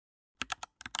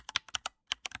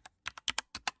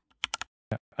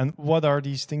And what are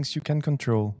these things you can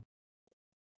control?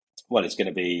 Well, it's going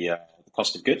to be the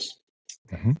cost of goods,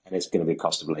 and it's going to be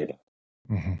cost of labor.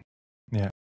 Yeah.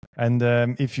 And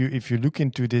if you look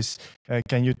into this,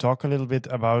 can you talk a little bit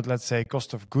about, let's say,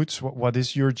 cost of goods? What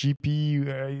is your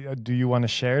GP? Do you want to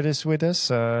share this with us?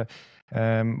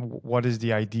 What is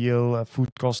the ideal food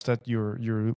cost that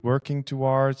you're working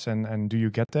towards, and do you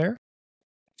get there?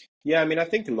 Yeah, I mean, I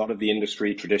think a lot of the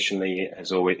industry traditionally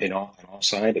has always, on our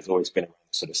side, has always been around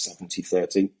sort of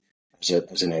 70-30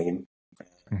 as an aim.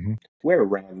 We're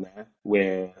around there.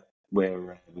 We're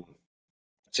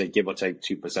say give or take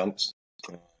 2%.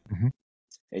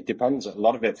 It depends. A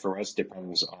lot of it for us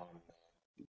depends on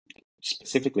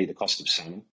specifically the cost of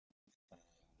salmon.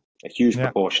 A huge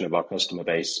proportion of our customer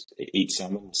base eats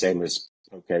salmon, same as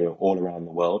poke all around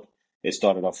the world. It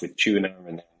started off with tuna, and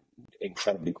then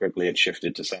incredibly quickly it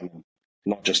shifted to salmon,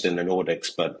 not just in the Nordics,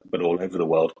 but all over the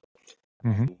world.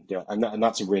 And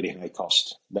that's a really high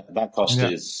cost. That cost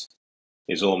is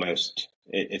almost,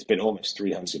 it's been almost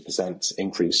 300%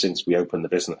 increase since we opened the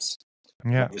business.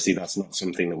 Yeah. Obviously, that's not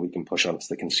something that we can push onto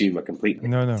the consumer completely.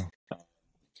 No.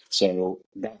 So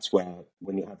that's where,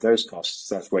 when you have those costs,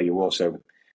 that's where you also,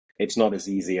 it's not as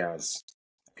easy as,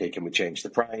 okay, can we change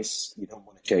the price? You don't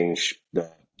want to change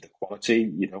the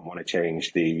quality. You don't want to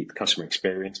change the customer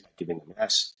experience by giving them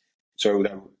less. So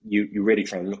then you really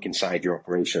try and look inside your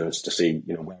operations to see,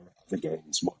 where are the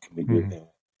gains? What can we do there?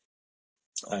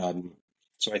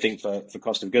 So I think for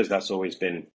cost of goods, that's always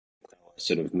been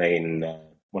sort of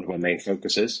one of our main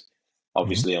focuses.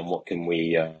 Obviously, on what can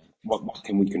we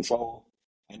control,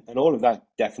 and all of that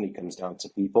definitely comes down to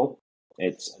people.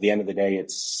 It's, at the end of the day,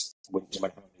 it's no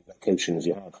matter how many locations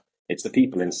you have, it's the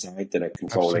people inside that are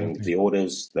controlling the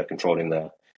orders, they're controlling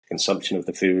the consumption of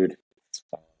the food,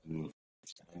 and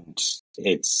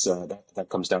it's that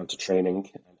comes down to training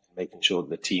and making sure that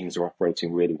the teams are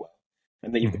operating really well,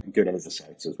 and that you've got good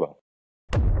oversight as well.